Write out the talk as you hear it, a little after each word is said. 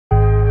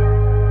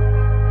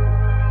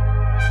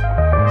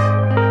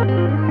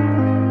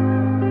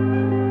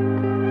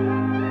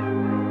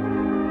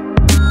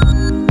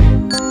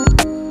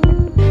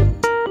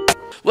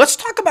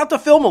the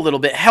film a little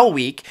bit, Hell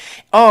Week.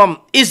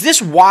 Is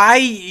this why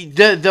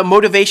the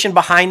motivation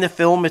behind the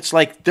film? It's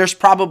like there's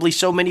probably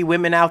so many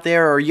women out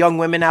there or young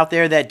women out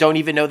there that don't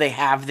even know they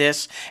have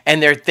this,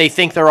 and they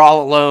think they're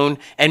all alone,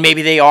 and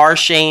maybe they are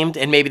ashamed,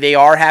 and maybe they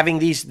are having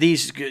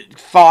these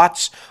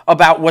thoughts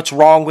about what's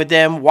wrong with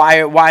them.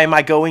 Why am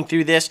I going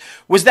through this?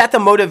 Was that the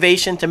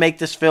motivation to make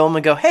this film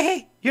and go,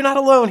 hey, you're not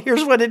alone.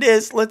 Here's what it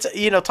is. Let's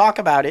talk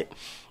about it.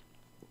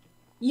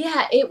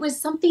 Yeah, it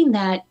was something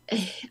that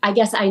I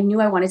guess I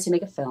knew I wanted to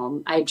make a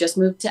film. I had just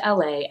moved to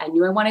LA. I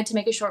knew I wanted to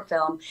make a short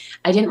film.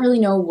 I didn't really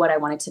know what I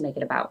wanted to make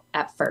it about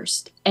at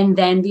first. And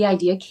then the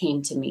idea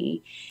came to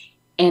me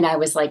and I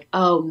was like,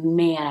 oh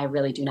man, I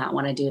really do not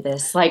want to do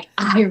this. Like,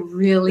 I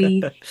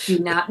really do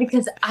not,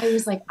 because I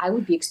was like, I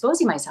would be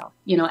exposing myself.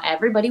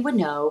 Everybody would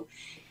know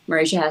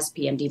Mirejah has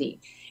PMDD.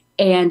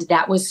 And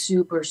that was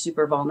super,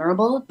 super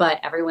vulnerable, but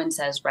everyone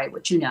says, write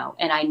what you know.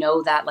 And I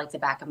know that like the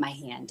back of my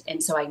hand.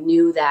 And so I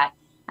knew that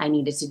I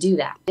needed to do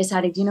that. I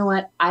decided, you know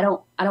what? I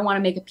don't want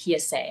to make a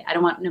PSA. I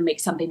don't want to make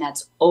something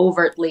that's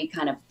overtly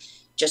kind of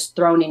just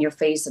thrown in your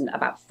face and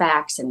about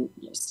facts and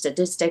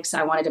statistics.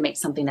 I wanted to make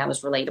something that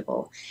was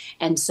relatable.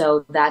 And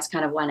so that's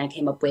kind of when I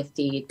came up with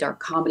the dark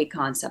comedy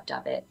concept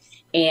of it.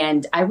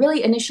 And I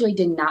really initially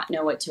did not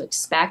know what to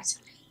expect.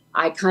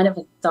 I kind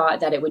of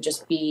thought that it would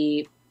just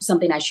be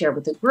something I share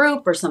with the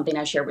group or something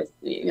I share with,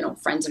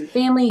 friends and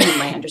family who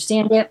might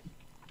understand it.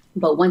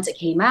 But once it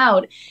came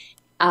out,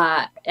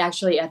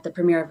 actually at the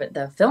premiere of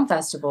the film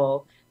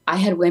festival, I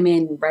had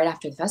women right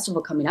after the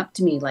festival coming up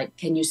to me like,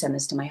 can you send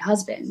this to my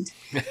husband?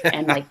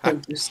 And like,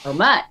 thank you so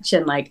much.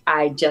 And like,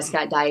 I just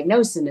got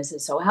diagnosed and this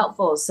is so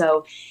helpful.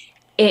 So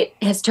it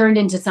has turned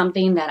into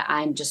something that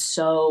I'm just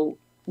so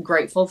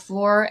grateful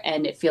for.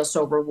 And it feels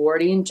so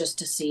rewarding just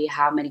to see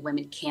how many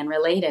women can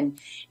relate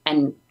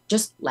and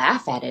just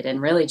laugh at it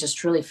and really just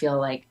truly feel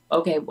like,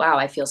 okay, wow,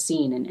 I feel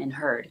seen and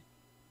heard.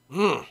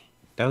 Oh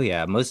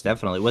yeah, most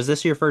definitely. Was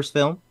this your first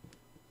film?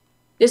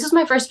 This is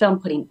my first film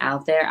putting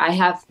out there. I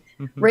have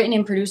written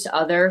and produced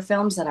other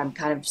films that I'm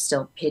kind of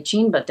still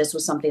pitching, but this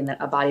was something that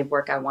a body of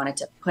work I wanted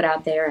to put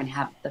out there and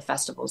have the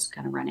festivals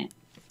kind of run it.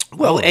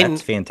 Well,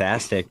 that's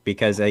fantastic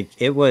because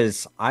it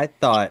was, I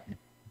thought,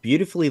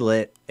 beautifully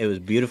lit. It was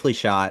beautifully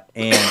shot.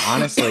 And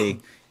honestly,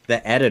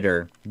 the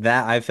editor,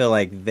 that I feel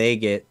like they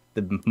get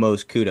the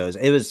most kudos.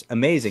 It was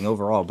amazing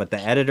overall, but the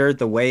editor,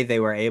 the way they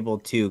were able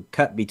to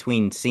cut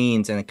between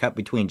scenes and cut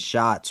between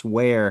shots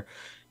where,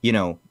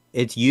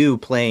 it's you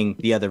playing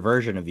the other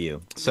version of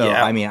you. So,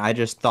 yeah. I mean, I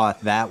just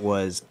thought that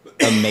was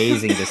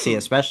amazing to see,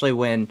 especially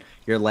when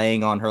you're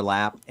laying on her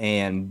lap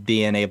and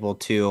being able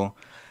to,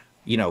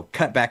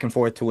 cut back and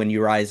forth to when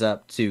you rise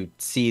up to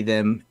see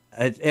them.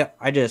 We're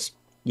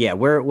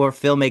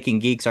filmmaking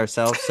geeks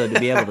ourselves. So to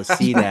be able to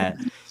see that,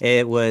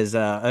 it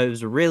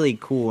was really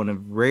cool and a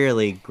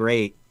really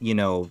great,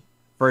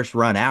 first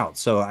run out.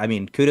 So, I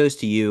mean, kudos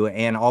to you,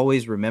 and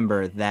always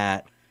remember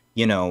that,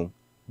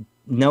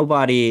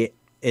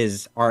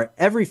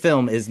 every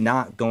film is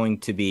not going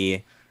to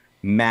be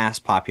mass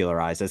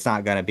popularized. It's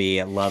not going to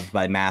be loved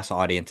by mass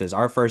audiences.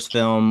 Our first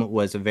film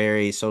was a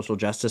very social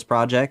justice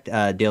project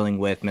dealing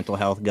with mental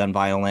health, gun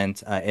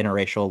violence,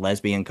 interracial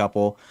lesbian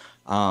couple.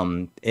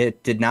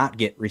 It did not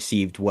get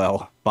received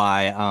well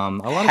by a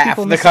lot of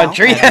people in the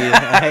country.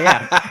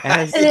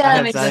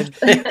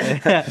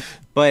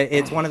 But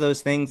it's one of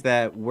those things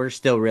that we're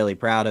still really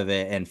proud of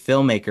it, and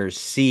filmmakers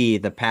see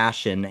the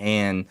passion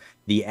and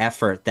the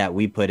effort that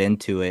we put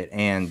into it,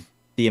 and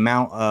the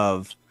amount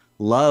of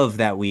love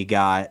that we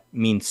got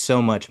means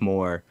so much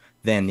more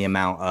than the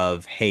amount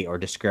of hate or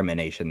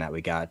discrimination that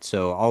we got.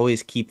 So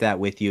always keep that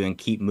with you and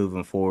keep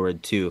moving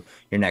forward to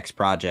your next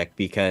project,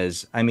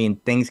 because I mean,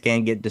 things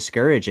can get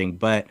discouraging,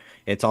 but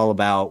it's all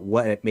about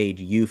what it made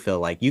you feel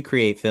like. You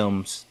create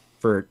films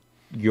for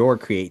your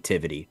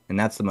creativity, and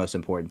that's the most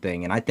important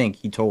thing. And I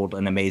think you told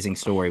an amazing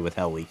story with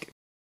Hell Week.